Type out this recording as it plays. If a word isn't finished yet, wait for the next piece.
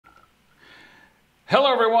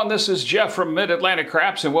Hello everyone, this is Jeff from Mid-Atlantic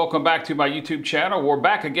Craps and welcome back to my YouTube channel. We're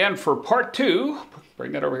back again for part two,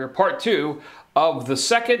 bring that over here, part two of the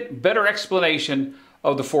second better explanation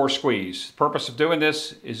of the four squeeze. The purpose of doing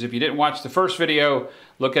this is if you didn't watch the first video,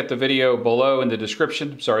 look at the video below in the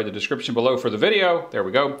description, the description below for the video, there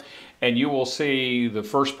we go, and you will see the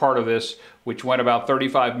first part of this, which went about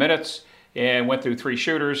 35 minutes and went through three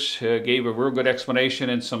shooters, gave a real good explanation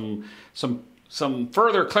and some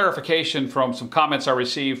further clarification from some comments I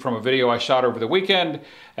received from a video I shot over the weekend,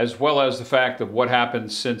 as well as the fact of what happened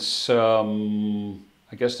since,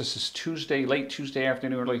 I guess this is Tuesday, late Tuesday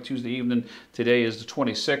afternoon or late Tuesday evening. Today is the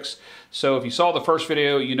 26th. So if you saw the first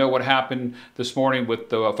video, you know what happened this morning with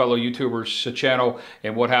the fellow YouTuber's channel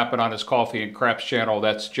and what happened on his Coffee and Craps channel,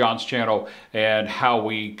 that's John's channel, and how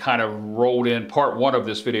we kind of rolled in part one of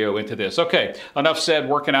this video into this. Okay, enough said,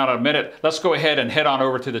 working out in a minute. Let's go ahead and head on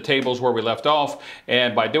over to the tables where we left off.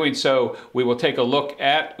 And by doing so, we will take a look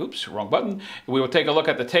at, oops, wrong button. We will take a look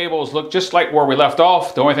at the tables, look just like where we left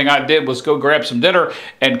off. The only thing I did was go grab some dinner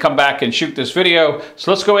and come back and shoot this video.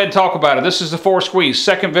 So let's go ahead and talk about it. This is the four squeeze,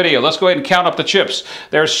 second video. Let's go ahead and count up the chips.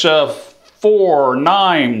 There's 4,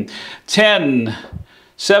 9, 10,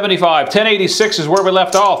 75, 1086 is where we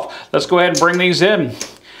left off. Let's go ahead and bring these in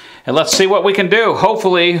and let's see what we can do.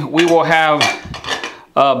 Hopefully we will have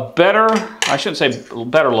better, I shouldn't say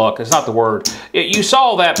better luck, it's not the word. You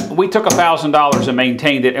saw that we took $1,000 and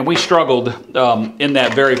maintained it, and we struggled in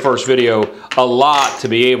that very first video a lot to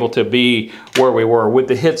be able to be where we were with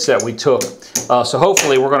the hits that we took. So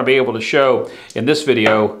hopefully we're going to be able to show in this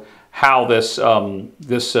video how this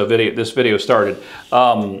video started.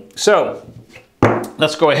 So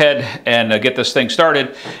let's go ahead and get this thing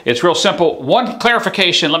started. It's real simple. One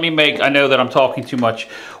clarification let me make. I know that I'm talking too much.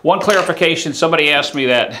 One clarification, somebody asked me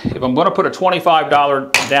that if I'm going to put a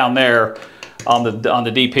 $25 down there on the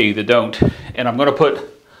DP, the don't, and I'm going to put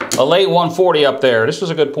a late 140 up there. This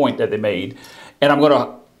was a good point that they made. And I'm going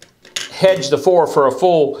to hedge the 4 for a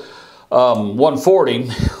full 140.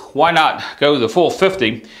 Why not go the full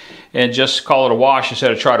 50? And just call it a wash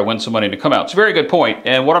instead of try to win some money to come out. It's a very good point.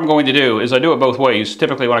 And what I'm going to do is I do it both ways,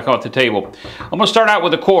 typically when I come up to the table. I'm going to start out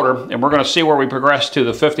with a quarter, and we're going to see where we progress to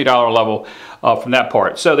the $50 level from that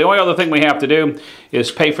part. So the only other thing we have to do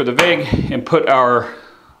is pay for the VIG and put our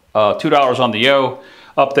 $2 on the yo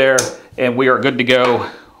up there, and we are good to go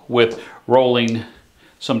with rolling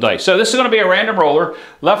some dice. So this is going to be a random roller.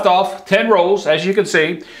 Left off 10 rolls, as you can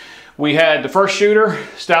see. We had the first shooter,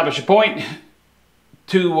 establish a point.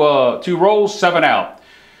 Two rolls, 7 out.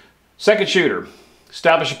 Second shooter,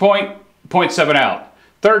 establish a point, 7 out.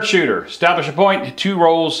 Third shooter, establish a point, 2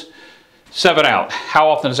 rolls, 7 out. How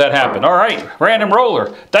often does that happen? All right, random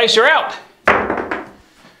roller. Dice are out.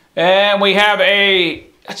 And we have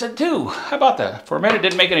that's a 2. How about that? For a minute, it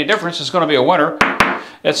didn't make any difference. It's going to be a winner.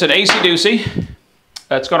 It's an acey-deucey.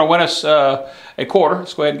 That's going to win us a quarter.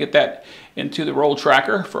 Let's go ahead and get that into the roll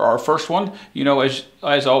tracker for our first one. You know,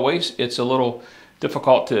 as always, it's a little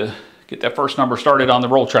difficult to get that first number started on the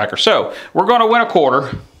roll tracker. So we're going to win a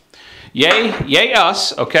quarter. Yay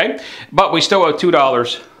us, okay? But we still owe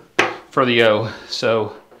 $2 for the O.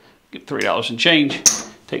 So get $3 and change.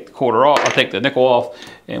 Take the quarter off. I'll take the nickel off,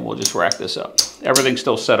 and we'll just rack this up. Everything's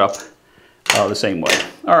still set up the same way.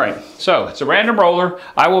 All right, so it's a random roller.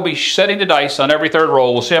 I will be setting the dice on every third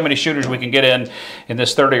roll. We'll see how many shooters we can get in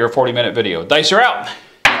this 30 or 40 minute video. Dice are out.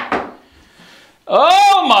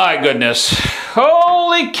 Oh my goodness.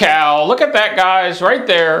 Holy cow. Look at that, guys, right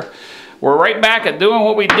there. We're right back at doing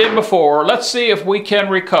what we did before. Let's see if we can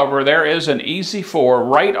recover. There is an easy 4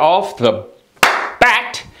 right off the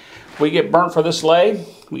bat. We get burnt for this leg.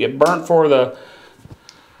 We get burnt for the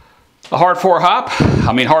hard 4 hop.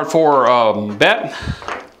 I mean hard 4 bet.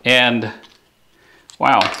 And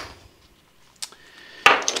wow.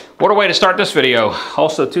 What a way to start this video.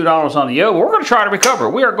 Also $2 on the yo. We're going to try to recover.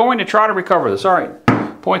 We are going to try to recover this. All right.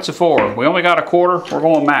 Points of 4. We only got a quarter. We're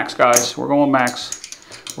going max, guys. We're going max.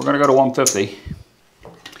 We're going to go to 150.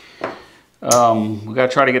 We got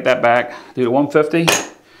to try to get that back. Do the 150.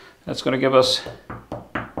 That's going to give us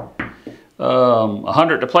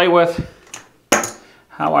 100 to play with.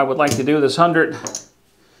 How I would like to do this 100.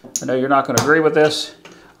 I know you're not going to agree with this.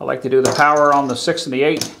 I like to do the power on the 6 and the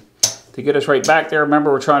 8. To get us right back there.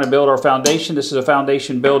 Remember, we're trying to build our foundation. This is a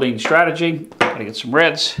foundation building strategy. Gotta get some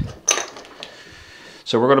reds.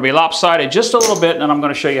 So we're going to be lopsided just a little bit, and I'm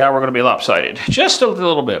going to show you how we're going to be lopsided. Just a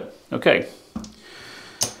little bit. Okay.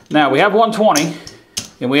 Now we have 120,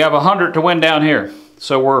 and we have 100 to win down here.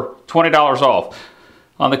 So we're $20 off.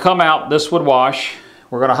 On the come out, this would wash.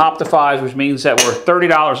 We're going to hop the 5s, which means that we're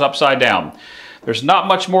 $30 upside down. There's not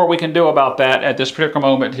much more we can do about that at this particular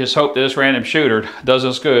moment. Just hope that this random shooter does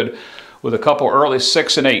us good with a couple early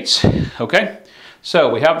 6 and 8s. Okay, so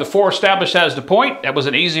we have the 4 established as the point. That was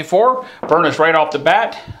an easy 4. Burn us right off the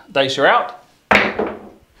bat. Dice are out.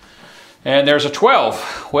 And there's a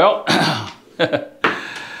 12. Well,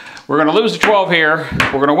 we're going to lose the 12 here.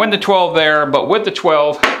 We're going to win the 12 there, but with the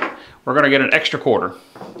 12, we're going to get an extra quarter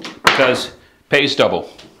because it pays double.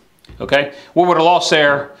 Okay, we would have lost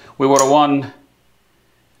there. We would have won.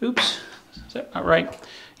 Oops, is that not right?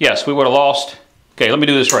 Yes, we would have lost. Okay, let me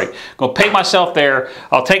do this right. I'm going to pay myself there.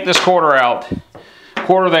 I'll take this quarter out.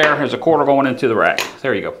 Quarter there. There's a quarter going into the rack.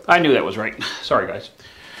 There you go. I knew that was right. Sorry, guys.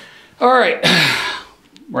 All right,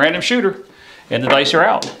 random shooter, and the dice are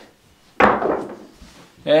out.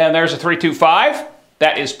 And there's a 3, 2, 5.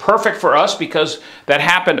 That is perfect for us because that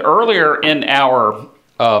happened earlier in our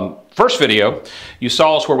first video. You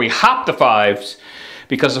saw us where we hopped the 5s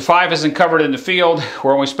because the 5 isn't covered in the field.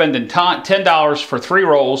 We're only spending $10 for 3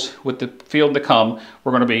 rolls with the field to come.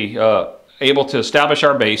 We're going to be able to establish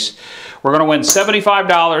our base. We're going to win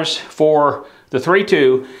 $75 for the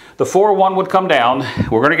 3-2. The 4-1 would come down.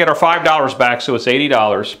 We're going to get our $5 back, so it's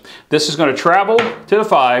 $80. This is going to travel to the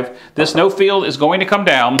 5. This no field is going to come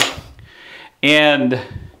down, and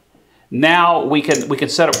now we can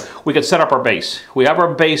set up our base. We have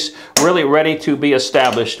our base really ready to be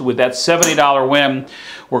established with that $70 win.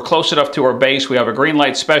 We're close enough to our base. We have a green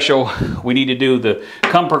light special. We need to do the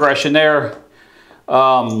come progression there.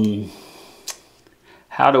 How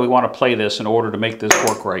do we want to play this in order to make this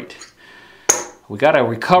work right? We got to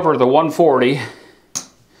recover the 140.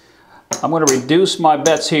 I'm going to reduce my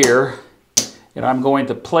bets here, and I'm going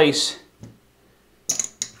to place.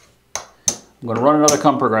 I'm going to run another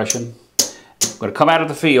come progression. I'm going to come out of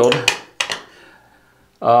the field.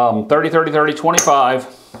 30, 30, 30,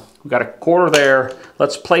 25. We got a quarter there.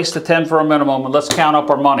 Let's place the 10 for a minimum, and let's count up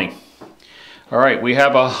our money. All right, we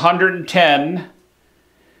have 110,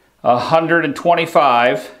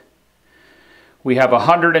 125. We have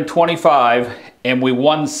 125, and we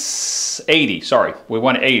won 80. Sorry, we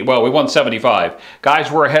won 80. Well, we won 75.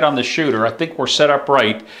 Guys, we're ahead on the shooter. I think we're set up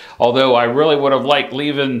right, although I really would have liked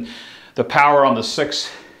leaving the power on the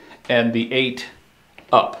 6 and the 8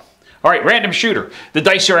 up. All right, random shooter. The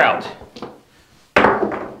dice are out.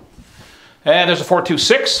 And there's a 4, 2,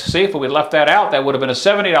 6. See, if we left that out, that would have been a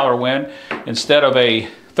 $70 win instead of a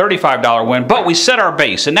 $35 win. But we set our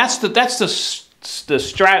base, and that's the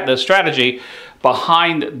strategy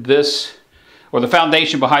behind this, or the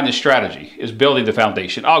foundation behind this strategy is building the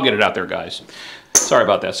foundation. I'll get it out there, guys. Sorry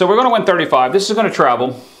about that. So we're going to win 35. This is going to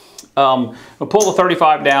travel. We'll pull the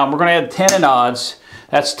 35 down. We're going to add 10 in odds.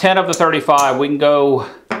 That's 10 of the 35. We're going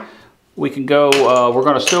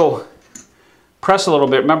to still press a little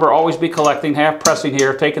bit. Remember, always be collecting, half pressing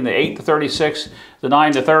here, taking the 8 to 36, the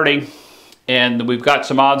 9 to 30, and we've got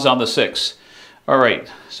some odds on the 6. All right,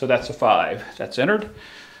 so that's a 5. That's entered.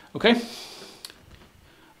 Okay.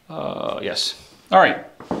 Yes. All right.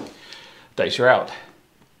 Dice are out.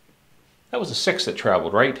 That was a 6 that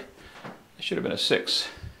traveled, right? It should have been a 6.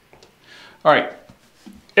 All right.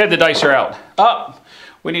 And the dice are out. Up.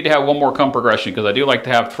 We need to have one more come progression because I do like to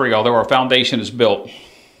have 3, although our foundation is built.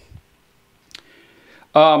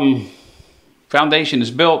 Foundation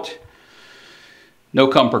is built. No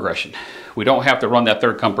come progression. We don't have to run that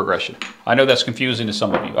 3rd come progression. I know that's confusing to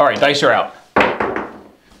some of you. All right, dice are out.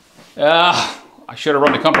 I should have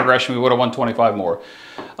run the come progression. We would have won 25 more.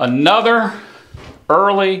 Another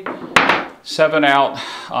early 7 out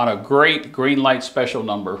on a great green light special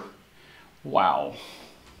number. Wow.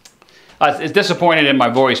 It's disappointed in my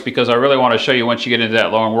voice because I really want to show you once you get into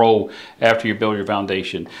that long roll after you build your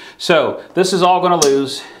foundation. So this is all going to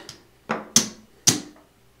lose.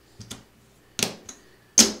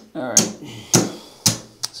 All right.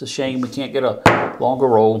 It's a shame we can't get a longer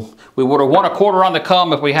roll. We would have won a quarter on the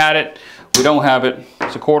come if we had it. We don't have it.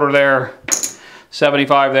 It's a quarter there,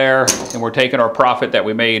 75 there, and we're taking our profit that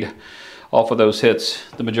we made off of those hits,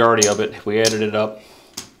 the majority of it. If we added it up,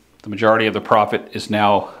 the majority of the profit is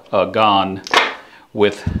now gone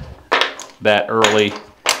with that early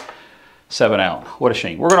 7 out. What a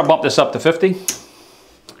shame. We're going to bump this up to 50.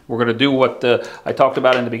 We're going to do what I talked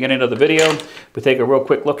about in the beginning of the video. If we take a real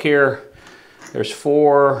quick look here, there's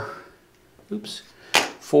 4, oops,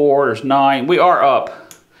 4, there's 9. We are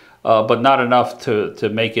up, but not enough to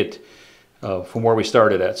make it from where we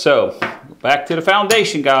started at. So back to the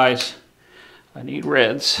foundation, guys. I need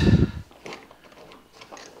reds.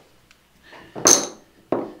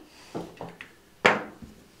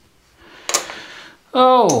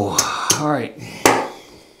 Oh, all right.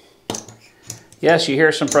 yes, you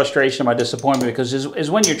hear some frustration, my disappointment, because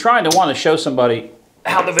is when you're trying to want to show somebody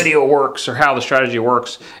how the video works or how the strategy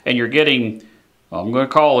works, and you're getting, well, I'm going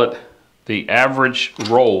to call it the average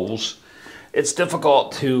rolls. It's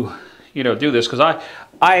difficult to, you know, do this because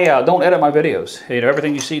I don't edit my videos. You know,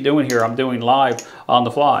 everything you see doing here, I'm doing live on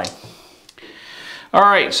the fly. All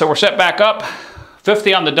right, so we're set back up.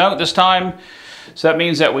 50 on the don't this time. So that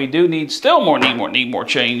means that we do need more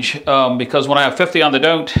change, because when I have 50 on the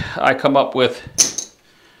don't, I come up with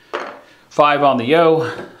 5 on the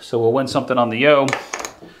yo. So we'll win something on the yo.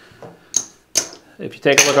 If you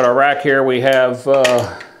take a look at our rack here, we have,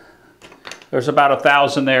 there's about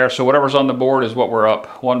 1,000 there. So whatever's on the board is what we're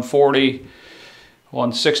up. 140,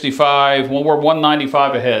 165, well, we're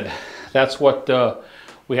 195 ahead. That's what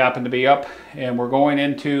we happen to be up. And we're going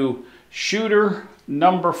into shooter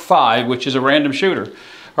number 5, which is a random shooter.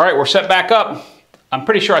 All right, we're set back up. I'm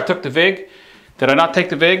pretty sure I took the VIG. Did I not take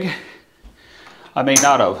the VIG? I may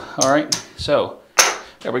not have. All right, so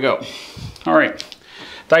there we go. All right,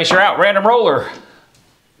 dice are out, random roller.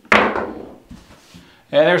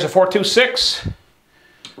 And there's a 426.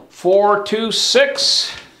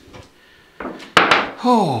 426.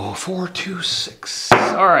 Oh, 426.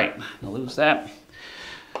 All right, I'll lose that.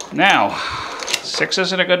 Now, 6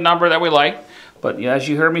 isn't a good number that we like, but as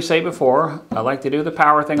you heard me say before, I like to do the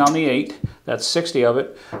power thing on the 8. That's 60 of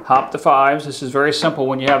it. Hop the 5s. This is very simple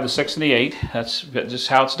when you have the 6 and the 8. That's just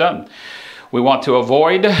how it's done. We want to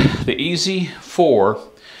avoid the easy 4.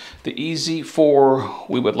 The easy 4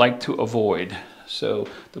 we would like to avoid. So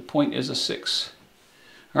the point is a 6.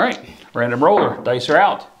 All right, random roller. Dice are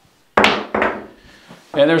out.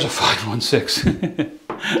 And there's a 516.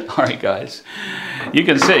 All right, guys. You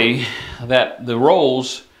can see that the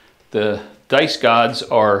rolls, the dice gods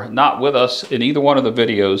are not with us in either one of the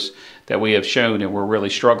videos that we have shown, and we're really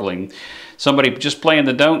struggling. Somebody just playing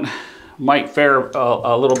the don't might fare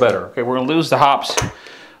a little better. Okay, we're going to lose the hops,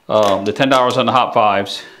 the $10 on the hop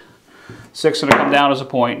 5s. 6 is going to come down as a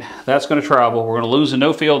point. That's going to travel. We're going to lose the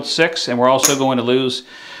no field 6, and we're also going to lose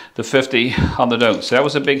the 50 on the don't. So that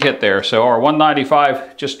was a big hit there. So our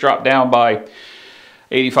 195 just dropped down by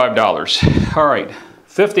 $85. All right,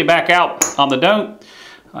 50 back out on the don't.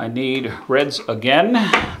 I need reds again.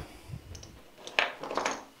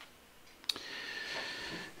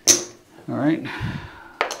 All right.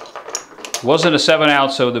 Wasn't a 7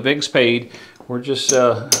 out, so the VIG's paid. We're just,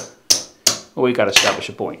 we got to establish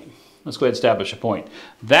a point. Let's go ahead and establish a point.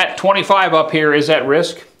 That 25 up here is at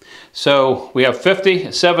risk. So we have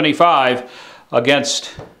 50, 75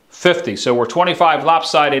 against 50. So we're 25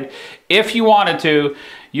 lopsided. If you wanted to,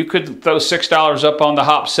 you could throw $6 up on the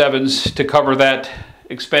hop 7s to cover that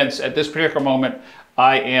expense. At this particular moment,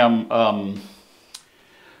 I am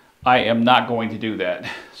not going to do that.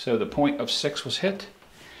 So the point of 6 was hit.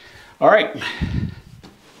 All right,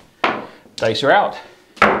 dice are out.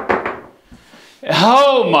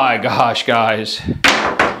 Oh my gosh, guys.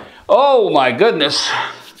 Oh my goodness.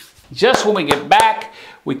 Just when we get back,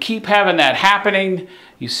 we keep having that happening.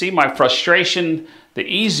 You see my frustration. The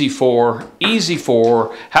easy 4, easy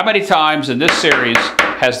 4. How many times in this series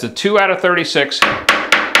has the 2 out of 36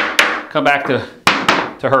 come back to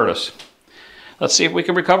hurt us? Let's see if we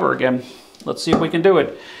can recover again. Let's see if we can do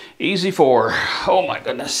it. Easy 4. Oh my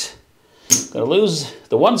goodness. Gonna lose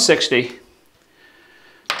the 160.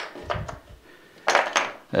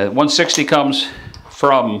 160 comes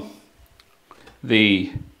from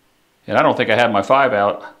the, and I don't think I had my 5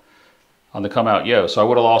 out on the come out yo, so I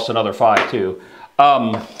would have lost another 5 too.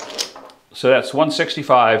 So that's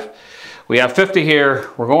 165. We have 50 here.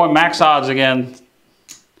 We're going max odds again.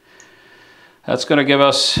 That's going to give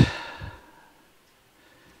us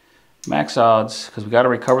max odds because we got to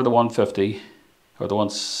recover the 150 or the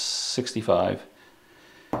 165.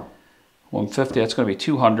 150, that's going to be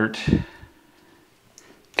 200.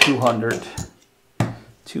 200,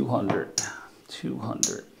 200,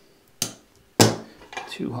 200,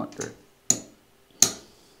 200.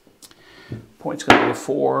 Point's going to be a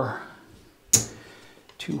 4.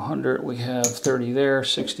 200, we have 30 there,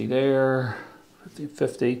 60 there, 50,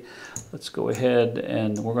 50. Let's go ahead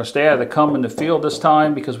and we're going to stay out of the come in the field this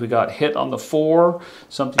time because we got hit on the 4.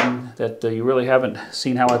 Something that you really haven't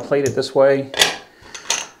seen how I played it this way.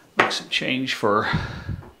 Make some change for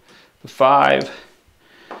the 5.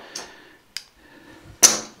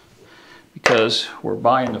 Because we're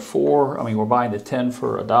buying the 4, I mean we're buying the 10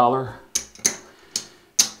 for $1.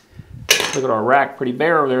 Look at our rack, pretty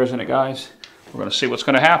bare over there, isn't it, guys? We're going to see what's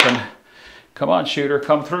going to happen. Come on, shooter,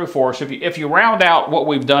 come through for us. If you round out what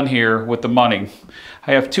we've done here with the money,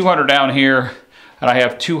 I have 200 down here, and I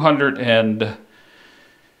have 240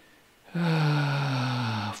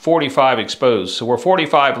 45 exposed. So we're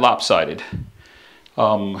 45 lopsided.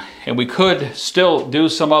 And we could still do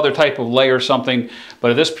some other type of lay or something, but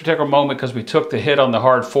at this particular moment, because we took the hit on the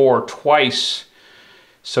hard 4 twice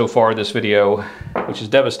so far this video, which is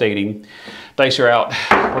devastating, dice are out.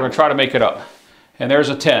 We're going to try to make it up. And there's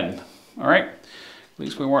a 10. All right. At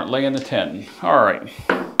least we weren't laying the 10. All right.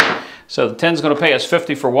 So the 10 is going to pay us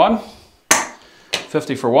 50 for 1.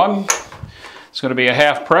 50 for 1. It's going to be a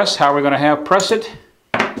half press. How are we going to half press it?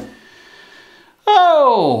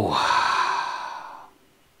 Oh!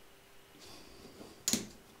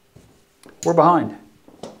 We're behind.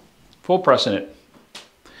 Full pressing it.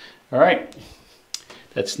 All right.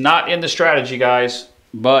 That's not in the strategy, guys.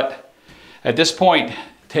 But at this point,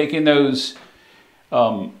 taking those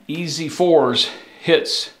easy 4s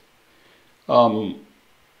hits, we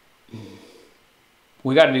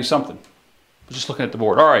got to do something. Just looking at the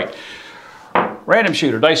board. All right. Random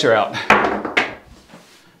shooter. Dice are out.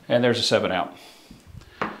 And there's a 7 out.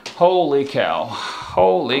 Holy cow.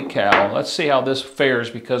 Holy cow. Let's see how this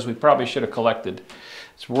fares, because we probably should have collected.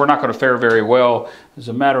 So we're not going to fare very well. As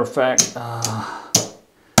a matter of fact,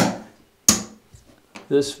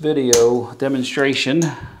 this video demonstration,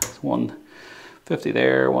 150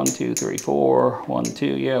 there, 1, 2, 3, 4, 1, 2.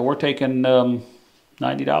 Yeah, we're taking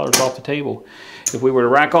 $90 off the table. If we were to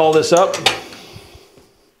rack all this up,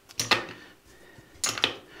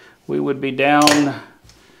 we would be down.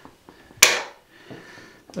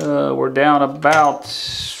 We're down about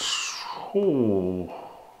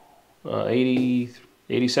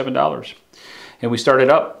 $87. And we started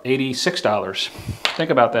up $86. Think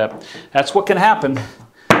about that. That's what can happen.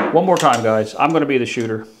 One more time, guys. I'm going to be the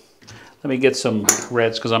shooter. Let me get some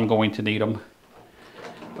reds because I'm going to need them.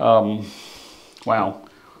 Wow.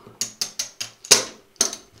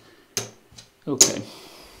 Okay.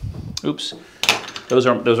 Oops. Those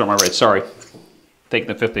aren't my reds. Sorry. Taking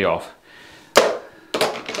the 50 off.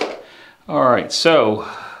 All right, so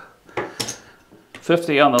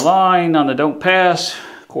 50 on the line, on the don't pass,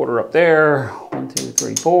 quarter up there, 1, 2,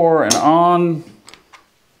 3, 4, and on.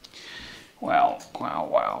 Wow, wow,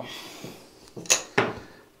 wow.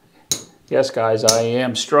 Yes, guys, I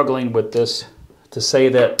am struggling with this to say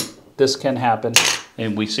that this can happen,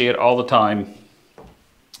 and we see it all the time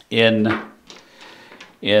in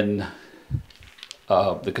the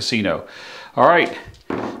casino. All right,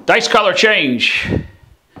 dice color change.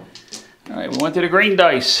 All right, we went to the green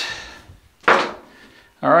dice. All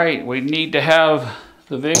right, we need to have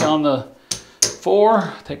the VIG on the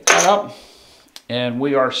 4. Take that up. And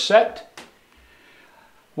we are set.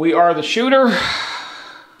 We are the shooter.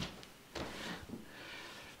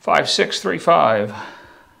 5, 6, 3, 5.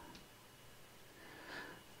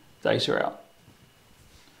 Dice are out.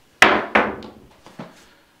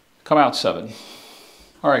 Come out 7.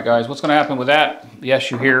 All right, guys, what's going to happen with that?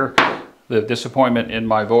 Yes, you hear the disappointment in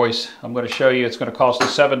my voice. I'm going to show you. It's going to cost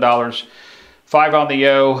us $7. 5 on the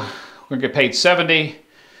yo. We're going to get paid 70.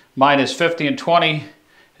 Minus 50 and 20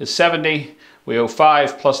 is 70. We owe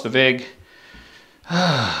 5 plus the VIG.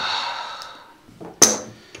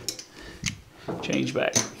 Change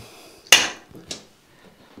back.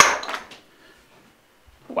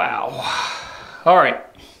 Wow. All right.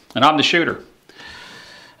 And I'm the shooter.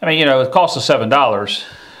 I mean, you know, it costs us $7.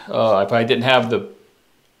 If I didn't have the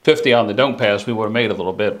 50 on the don't pass, we would have made a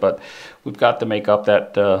little bit, but we've got to make up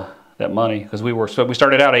that that money because we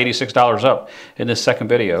started out $86 up in this second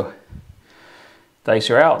video. Dice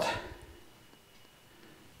are out.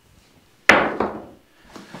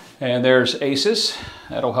 And there's aces.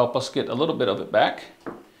 That'll help us get a little bit of it back.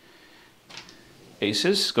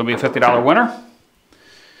 Aces, going to be a $50 winner.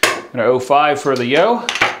 Going to owe 5 for the yo.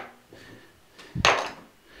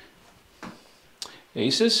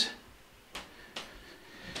 Aces.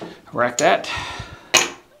 Rack that.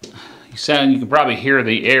 You can probably hear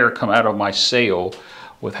the air come out of my sail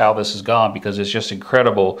with how this has gone, because it's just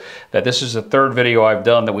incredible that this is the third video I've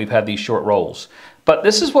done that we've had these short rolls. But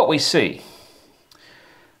this is what we see.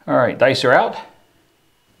 All right, dice are out.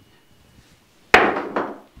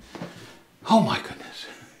 Oh my goodness.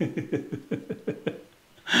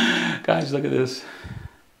 Guys, look at this.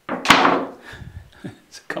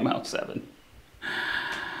 It's come out 7.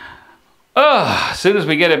 As soon as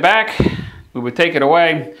we get it back, we would take it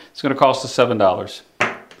away. It's going to cost us $7.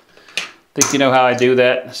 I think you know how I do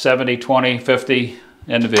that. 70, 20, 50,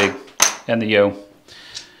 and the VIG, and the yo.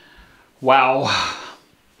 Wow.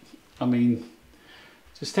 I mean,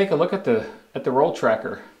 just take a look at the roll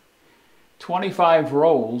tracker. 25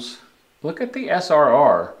 rolls. Look at the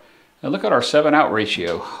SRR. And look at our 7 out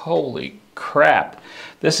ratio. Holy crap.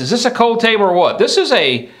 Is this a cold table or what? This is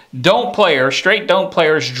a don't player, straight don't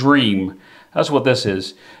player's dream. That's what this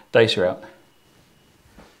is. Dice are out.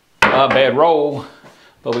 Bad roll,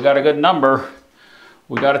 but we got a good number.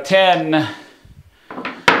 We got a 10.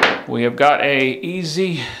 We have got a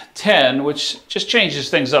easy 10, which just changes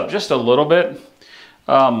things up just a little bit.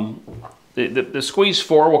 The squeeze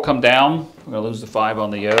 4 will come down. We're going to lose the 5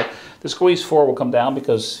 on the The squeeze 4 will come down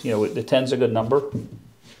because, you know, the 10's a good number.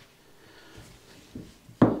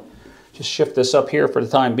 Just shift this up here for the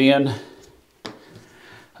time being.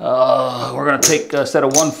 We're going to take, instead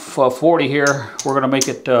of 140 here, we're going to make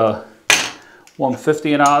it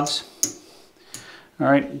 150 in odds. All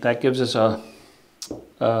right, that gives us a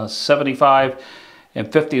 75,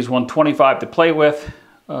 and 50 is 125 to play with.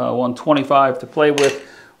 125 to play with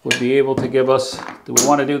would be able to give us, do we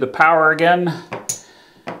want to do the power again?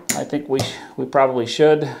 I think we probably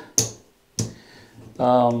should.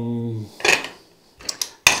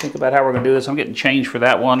 Think about how we're going to do this. I'm getting change for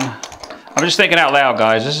that one. I'm just thinking out loud,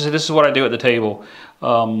 guys. This is what I do at the table.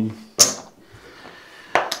 We're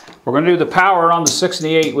going to do the power on the 6 and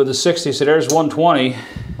the 8 with the 60. So there's 120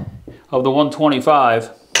 of the 125.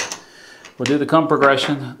 We'll do the come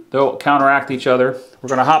progression. They'll counteract each other. We're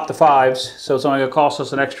going to hop the 5s, so it's only going to cost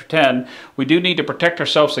us an extra 10. We do need to protect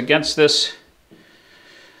ourselves against this.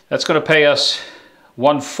 That's going to pay us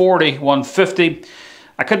 140, 150.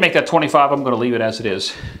 I could make that 25. I'm going to leave it as it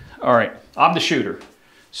is. All right, I'm the shooter,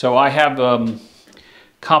 so I have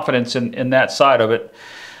confidence in that side of it.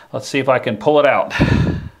 Let's see if I can pull it out.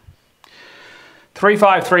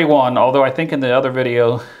 3-5-3-1, although I think in the other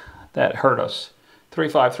video that hurt us.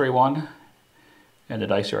 3-5-3-1, and the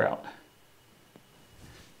dice are out.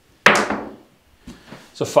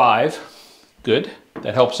 It's a 5. Good.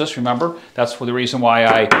 That helps us, remember. That's the reason why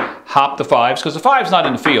I hop the 5s, because the 5's not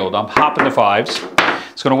in the field. I'm hopping the 5s.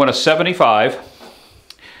 It's going to win a 75. A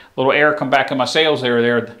little air come back in my sails there,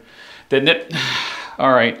 didn't it?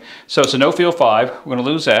 All right, so it's a no-field 5. We're going to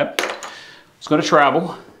lose that. It's going to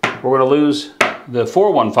travel. We're going to lose the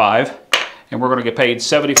 4-1-5, and we're going to get paid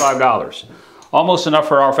 $75. Almost enough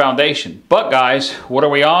for our foundation. But guys, what are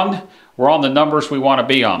we on? We're on the numbers we want to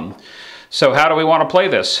be on. So how do we want to play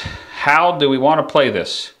this? How do we want to play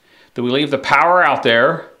this? Do we leave the power out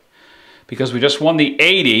there because we just won the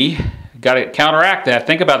 80? Got to counteract that.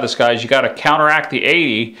 Think about this, guys. You got to counteract the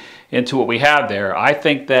 80 into what we have there. I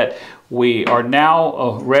think that we are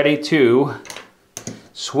now ready to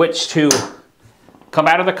switch to come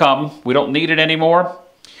out of the come. We don't need it anymore.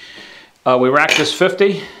 We rack this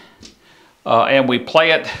 50 and we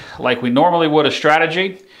play it like we normally would a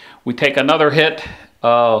strategy. We take another hit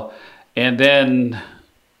and then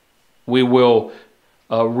we will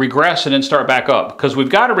regress and then start back up, because we've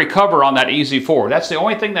got to recover on that easy 4. That's the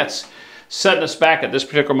only thing that's setting us back at this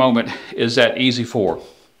particular moment, is that easy 4.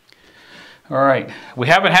 All right, we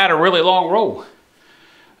haven't had a really long roll. I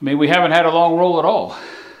mean, we haven't had a long roll at all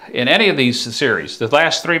in any of these series. The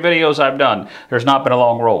last 3 videos I've done, there's not been a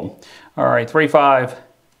long roll. All right,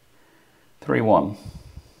 3-5-3-1.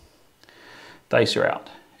 Dice are out.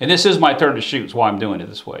 And this is my turn to shoot, is why I'm doing it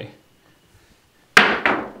this way.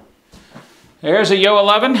 There's a Yo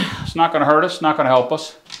 11. It's not going to hurt us, not going to help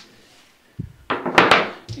us.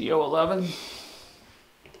 Yo 11.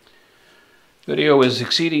 Video is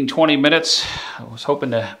exceeding 20 minutes. I was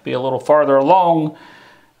hoping to be a little farther along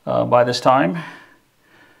by this time.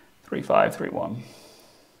 3-5-3-1.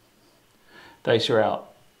 Dice are out.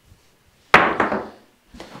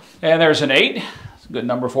 And there's an 8. It's a good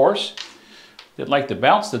number for us. Didn't like the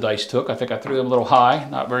bounce the dice took. I think I threw them a little high.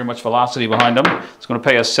 Not very much velocity behind them. It's going to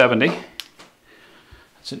pay us 70.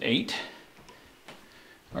 That's an 8.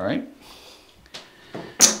 All right.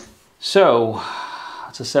 So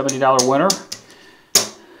it's a $70 winner.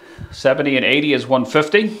 70 and 80 is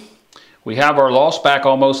 150. We have our loss back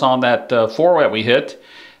almost on that 4 that we hit.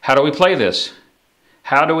 How do we play this?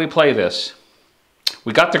 How do we play this?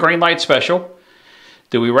 We got the green light special.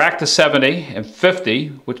 Do we rack the 70 and 50,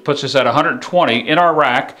 which puts us at 120 in our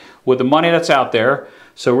rack with the money that's out there?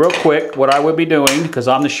 So real quick, what I would be doing, because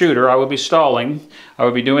I'm the shooter, I would be stalling. I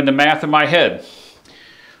would be doing the math in my head.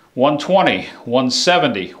 120,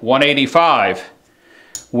 170, 185.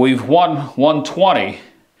 We've won 120,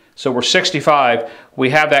 so we're 65. We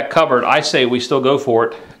have that covered. I say we still go for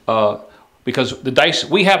it because the dice,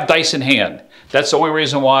 we have dice in hand. That's the only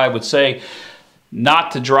reason why I would say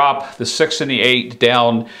not to drop the 6 and the 8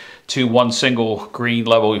 down to one single green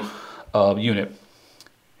level unit.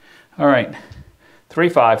 All right,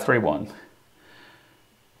 3-5-3-1.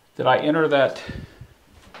 Did I enter that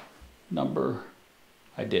number?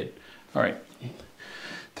 I did. All right,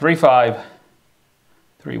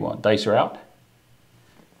 3-5-3-1. Dice are out.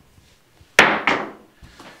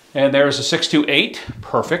 And there's a 6-2-8.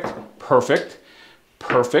 Perfect. Perfect.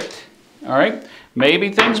 Perfect. All right.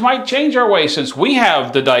 Maybe things might change our way since we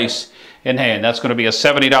have the dice in hand. That's going to be a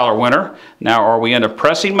 $70 winner. Now, are we in a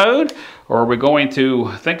pressing mode, or are we going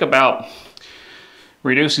to think about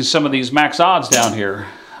reducing some of these max odds down here?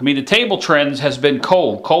 I mean, the table trends has been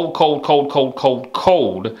cold.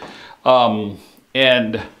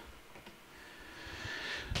 And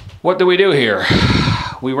what do we do here?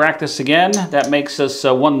 We rack this again. That makes us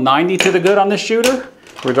 190 to the good on this shooter,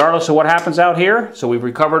 regardless of what happens out here. So we've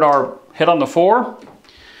recovered our hit on the 4.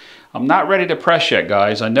 I'm not ready to press yet,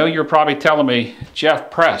 guys. I know you're probably telling me,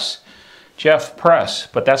 Jeff, press. Jeff, press.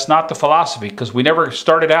 But that's not the philosophy, because we never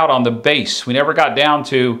started out on the base. We never got down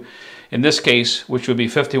to, in this case, which would be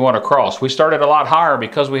 51 across. We started a lot higher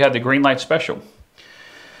because we had the green light special.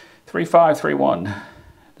 3-5, 3-1.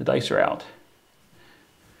 The dice are out.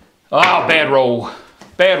 Oh, bad roll.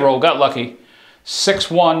 Bad roll. Got lucky.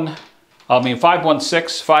 6-1. I mean,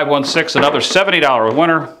 5-1-6. 5-1-6. Another $70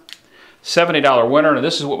 winner. $70 winner. And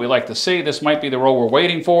this is what we like to see. This might be the roll we're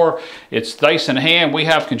waiting for. It's dice in hand. We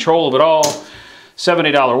have control of it all.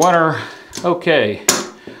 $70 winner. Okay.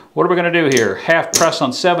 What are we going to do here? Half press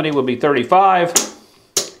on 70 would be 35.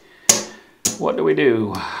 What do we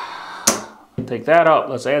do? Take that up.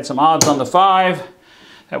 Let's add some odds on the 5.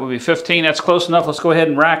 That would be 15. That's close enough. Let's go ahead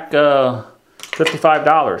and rack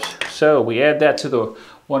 $55. So we add that to the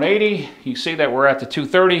 180. You see that we're at the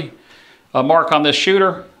 230 mark on this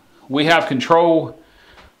shooter. We have control.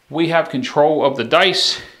 We have control of the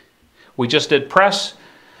dice. We just did press.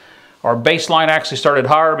 Our baseline actually started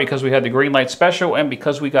higher because we had the green light special and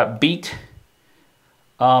because we got beat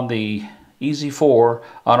on the easy 4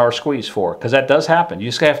 on our squeeze 4, because that does happen. You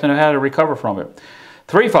just have to know how to recover from it.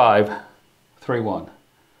 3-5, 3-1.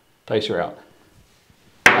 Dice are out.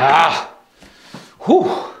 Ah! Whew!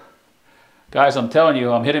 Guys, I'm telling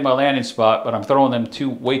you, I'm hitting my landing spot, but I'm throwing them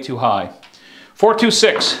way too high.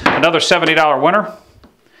 4-2-6, another $70 winner.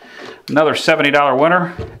 Another $70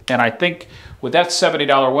 winner. And I think with that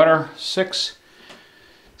 $70 winner,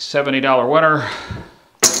 $70 winner,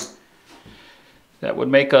 that would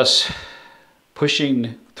make us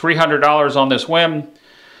pushing $300 on this win.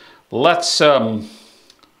 Let's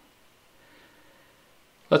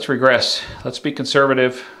regress. Let's be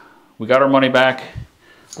conservative. We got our money back.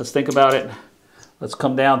 Let's think about it. Let's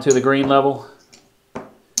come down to the green level.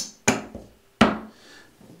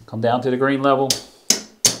 Come down to the green level.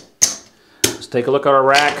 Let's take a look at our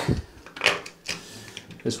rack.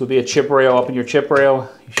 This would be a chip rail. Up in your chip rail,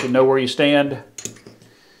 you should know where you stand.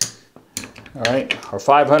 All right, our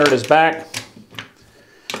 500 is back.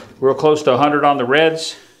 Real close to 100 on the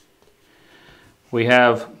reds. We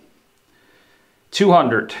have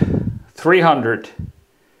 200, 300,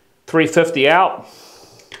 350 out.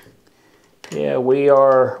 Yeah, we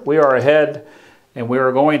are ahead, and we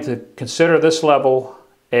are going to consider this level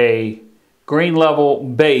a green level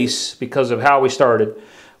base because of how we started.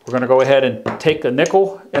 We're going to go ahead and take a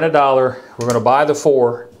nickel and a dollar. We're going to buy the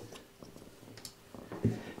 4,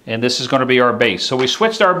 and this is going to be our base. So we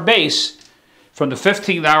switched our base from the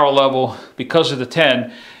 $15 level because of the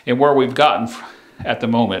 10 and where we've gotten at the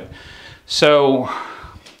moment. So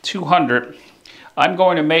 200. I'm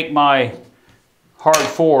going to make my hard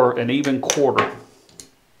 4 an even quarter.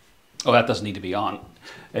 Oh, that doesn't need to be on.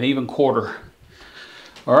 An even quarter.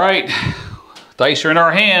 All right. Dice are in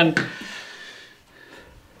our hand.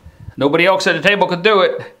 Nobody else at the table could do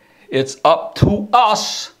it. It's up to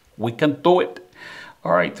us. We can do it.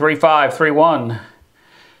 All right. 3-5, 3-1.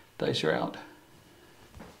 Dice are out.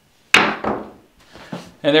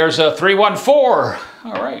 And there's a 3-1-4.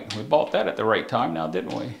 All right, we bought that at the right time now,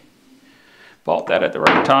 didn't we? Bought that at the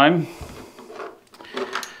right time.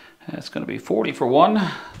 That's going to be 40 for 1.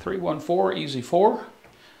 3-1-4, easy 4.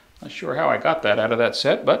 Not sure how I got that out of that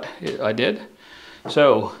set, but I did.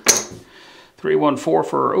 So 3-1-4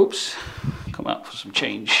 for, oops, come out for some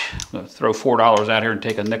change. I'm going to throw $4 out here and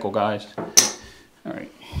take a nickel, guys. All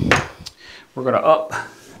right, we're going to up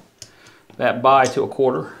that buy to a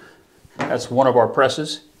quarter. That's one of our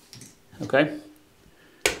presses, okay?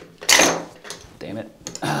 Damn it.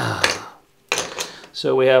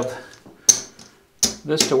 So we have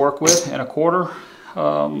this to work with and a quarter.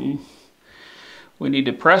 We need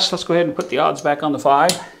to press. Let's go ahead and put the odds back on the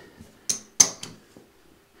 5.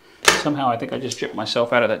 Somehow I think I just chipped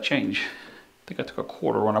myself out of that change. I think I took a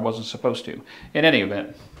quarter when I wasn't supposed to. In any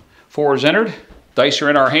event, 4 is entered. Dice are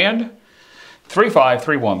in our hand. 3-5,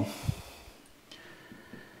 3-1.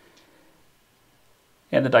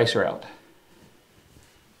 And the dice are out.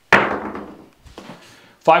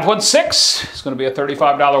 5-1-6 is going to be a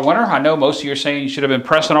 $35 winner. I know most of you are saying you should have been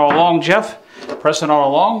pressing all along, Jeff. Pressing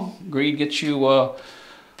all along. Greed gets you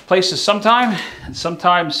places sometime, and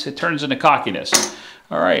sometimes it turns into cockiness.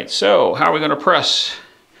 All right, so how are we going to press?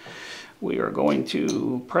 We are going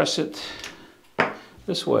to press it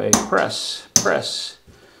this way. Press, press,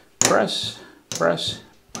 press, press,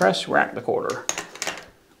 press, rack the quarter.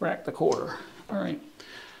 Rack the quarter. All right,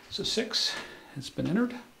 so 6 has been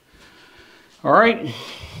entered. All right,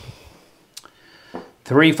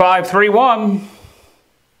 3, 5, 3, 1.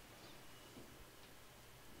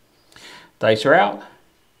 Dice are out.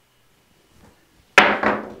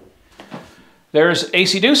 There's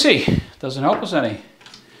AC Deucey. Doesn't help us any.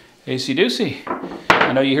 AC Deucey.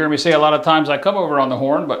 I know you hear me say a lot of times I come over on the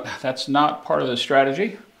horn, but that's not part of the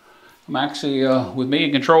strategy. I'm actually, with me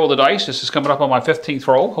in control of the dice. This is coming up on my 15th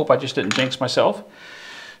roll. Hope I just didn't jinx myself.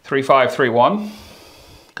 3, 5, 3, 1.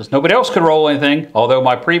 Because nobody else could roll anything, although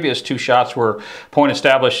my previous 2 shots were point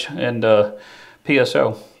established and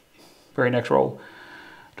PSO. Very next roll.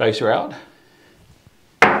 Dice are out.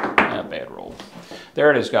 Bad roll.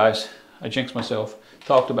 There it is, guys. I jinxed myself.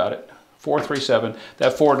 Talked about it. 4, 3, 7.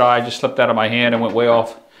 That 4 die just slipped out of my hand and went way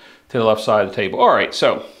off to the left side of the table. All right,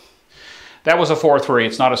 so that was a 4, 3.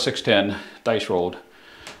 It's not a 6, 10. Dice rolled.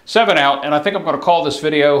 7 out, and I think I'm going to call this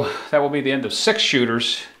video. That will be the end of 6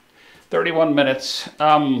 shooters. 31 minutes.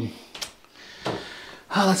 Let's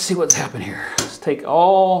see what's happened here. Let's take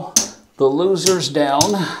all the losers down.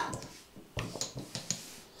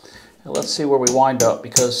 And let's see where we wind up,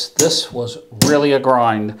 because this was really a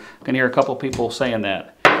grind. I can hear a couple people saying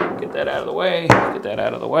that. Get that out of the way, get that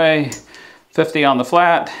out of the way. 50 on the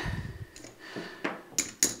flat,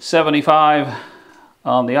 75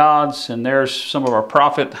 on the odds, and there's some of our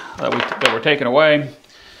profit that we're taking away.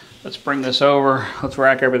 Let's bring this over, let's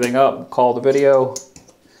rack everything up, call the video.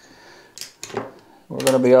 We're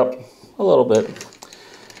gonna be up a little bit.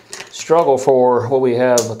 Struggle for what we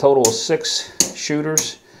have, a total of 6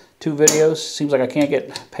 shooters. 2 videos. Seems like I can't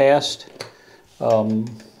get past.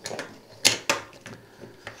 It's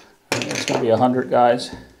going to be 100,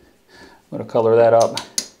 guys. I'm going to color that up.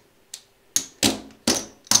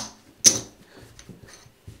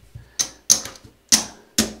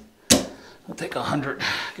 I'll take 100.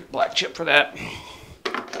 Get a black chip for that.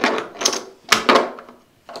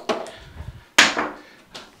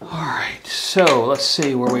 All right. So let's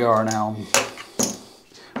see where we are now.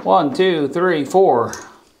 1, 2, 3, 4.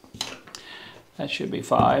 That should be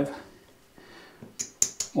 5.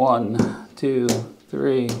 1, 2,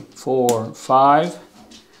 3, 4, 5.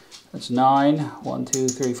 That's 9. 1, 2,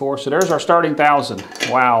 3, 4. So there's our starting 1,000.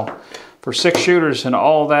 Wow. For 6 shooters and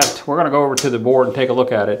all that, we're going to go over to the board and take a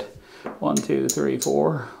look at it. 1, 2, 3,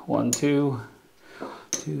 4. 1, 2,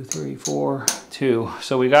 2, 3, 4, 2.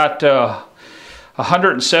 So we got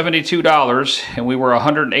 $172, and we were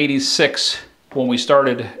 186 when we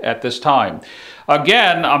started at this time.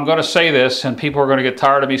 Again, I'm going to say this, and people are going to get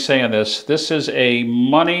tired of me saying this. This is a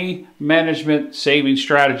money management saving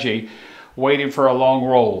strategy waiting for a long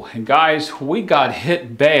roll. And guys, we got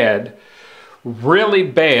hit bad, really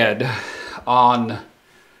bad on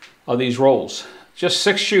these rolls. Just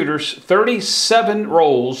 6 shooters, 37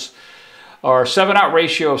 rolls, or 7-out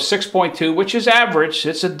ratio of 6.2, which is average.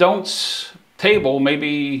 It's a don'ts table,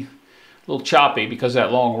 maybe a little choppy because of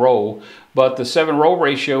that long roll, but the 7-roll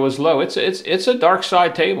ratio is low. It's a dark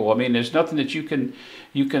side table. I mean, there's nothing that you can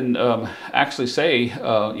actually say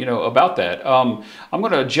you know, about that. I'm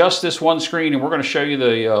going to adjust this one screen, and we're going to show you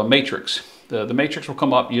the matrix. The matrix will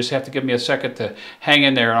come up. You just have to give me a second to hang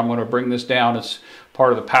in there, and I'm going to bring this down. It's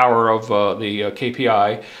part of the power of the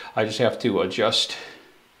KPI. I just have to adjust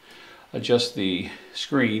the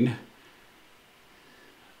screen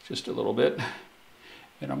just a little bit.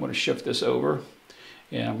 And I'm going to shift this over,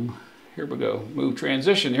 and here we go. Move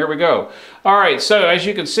transition, here we go. All right, so as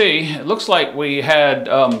you can see, it looks like we had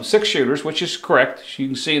 6 shooters, which is correct. You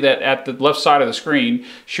can see that at the left side of the screen,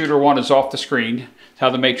 shooter 1 is off the screen. That's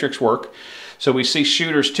how the matrix work. So we see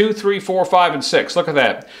shooters 2, 3, 4, 5, and 6. Look at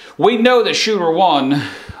that. We know that shooter 1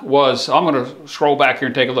 was, I'm going to scroll back here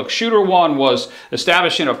and take a look. Shooter 1 was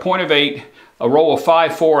establishing a point of 8, a roll of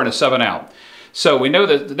 5, 4, and a 7-out. So we know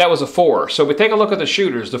that that was a 4. So we take a look at the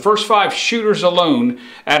shooters. The first 5 shooters alone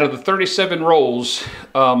out of the 37 rolls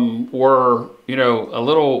were, you know, a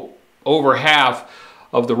little over half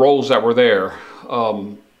of the rolls that were there.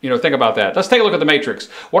 You know, think about that. Let's take a look at the matrix.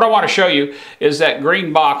 What I want to show you is that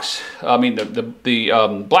green box, I mean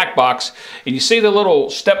the black box, and you see the little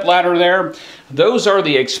step ladder there? Those are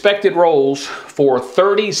the expected rolls for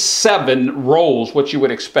 37 rolls, what you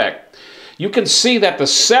would expect. You can see that the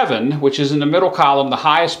 7, which is in the middle column, the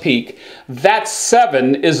highest peak, that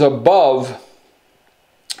 7 is above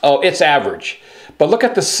its average. But look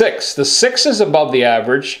at the 6. The 6 is above the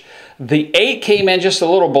average. The 8 came in just a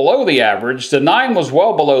little below the average. The 9 was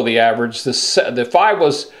well below the average. The 5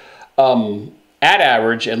 was at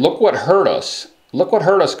average. And look what hurt us. Look what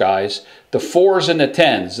hurt us, guys. The 4s and the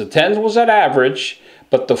 10s. The 10s was at average,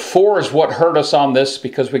 but the 4 is what hurt us on this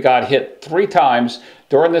because we got hit 3 times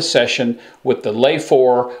during this session with the lay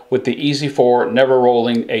 4, with the easy 4, never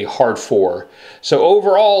rolling a hard 4. So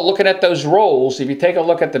overall, looking at those rolls, if you take a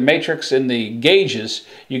look at the matrix in the gauges,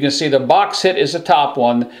 you can see the box hit is the top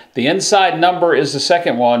one, the inside number is the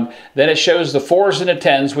second one, then it shows the 4s and the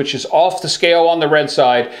 10s, which is off the scale on the red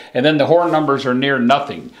side, and then the horn numbers are near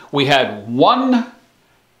nothing. We had 1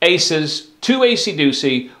 aces, 2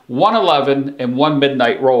 ace-deuce, 1 11, and 1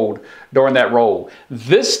 midnight rolled during that roll.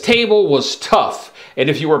 This table was tough. And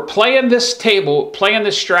if you were playing this table, playing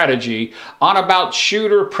this strategy on about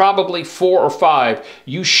shooter probably 4 or 5,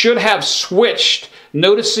 you should have switched,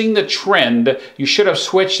 noticing the trend, you should have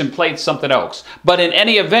switched and played something else. But in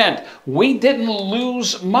any event, we didn't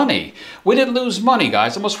lose money. We didn't lose money,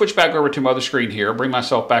 guys. I'm going to switch back over to my other screen here, bring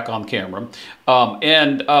myself back on camera.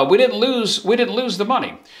 We didn't lose the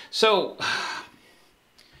money. So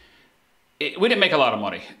we didn't make a lot of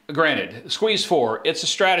money. Granted, squeeze 4, it's a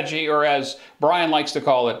strategy, or as Brian likes to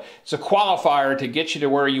call it, it's a qualifier to get you to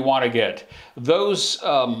where you want to get. Those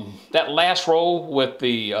that last roll with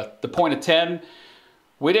the point of 10,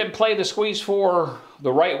 we didn't play the squeeze 4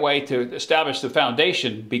 the right way to establish the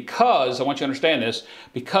foundation because, I want you to understand this,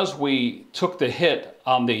 because we took the hit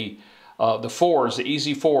on the 4s, the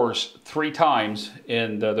easy 4s, 3 times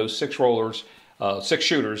in those 6 rollers, 6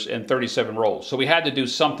 shooters and 37 rolls. So we had to do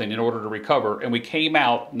something in order to recover, and we came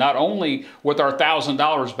out not only with our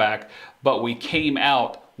 $1,000 back, but we came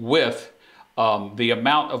out with the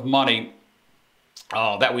amount of money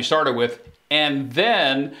that we started with, and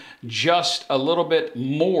then just a little bit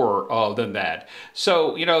more than that.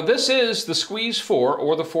 So, you know, this is the squeeze 4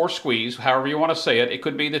 or the 4 squeeze, however you want to say it. It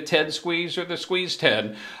could be the 10 squeeze or the squeeze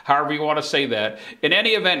 10, however you want to say that. In any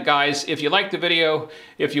event, guys, if you liked the video,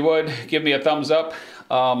 if you would, give me a thumbs up.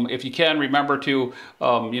 If you can, remember to,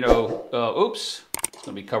 oops, it's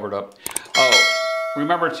going to be covered up.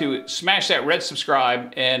 Remember to smash that red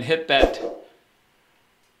subscribe and hit that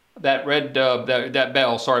red that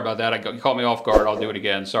bell. Sorry about that. You caught me off guard. I'll do it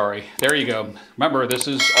again. Sorry. There you go. Remember, this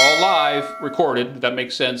is all live, recorded. That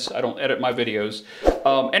makes sense. I don't edit my videos.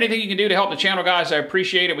 Anything you can do to help the channel, guys, I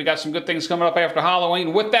appreciate it. We got some good things coming up after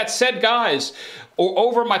Halloween. With that said, guys,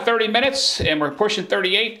 over my 30 minutes, and we're pushing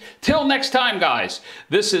 38. Till next time, guys,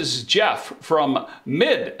 this is Jeff from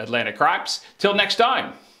Mid-Atlantic Craps. Till next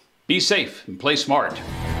time, be safe and play smart.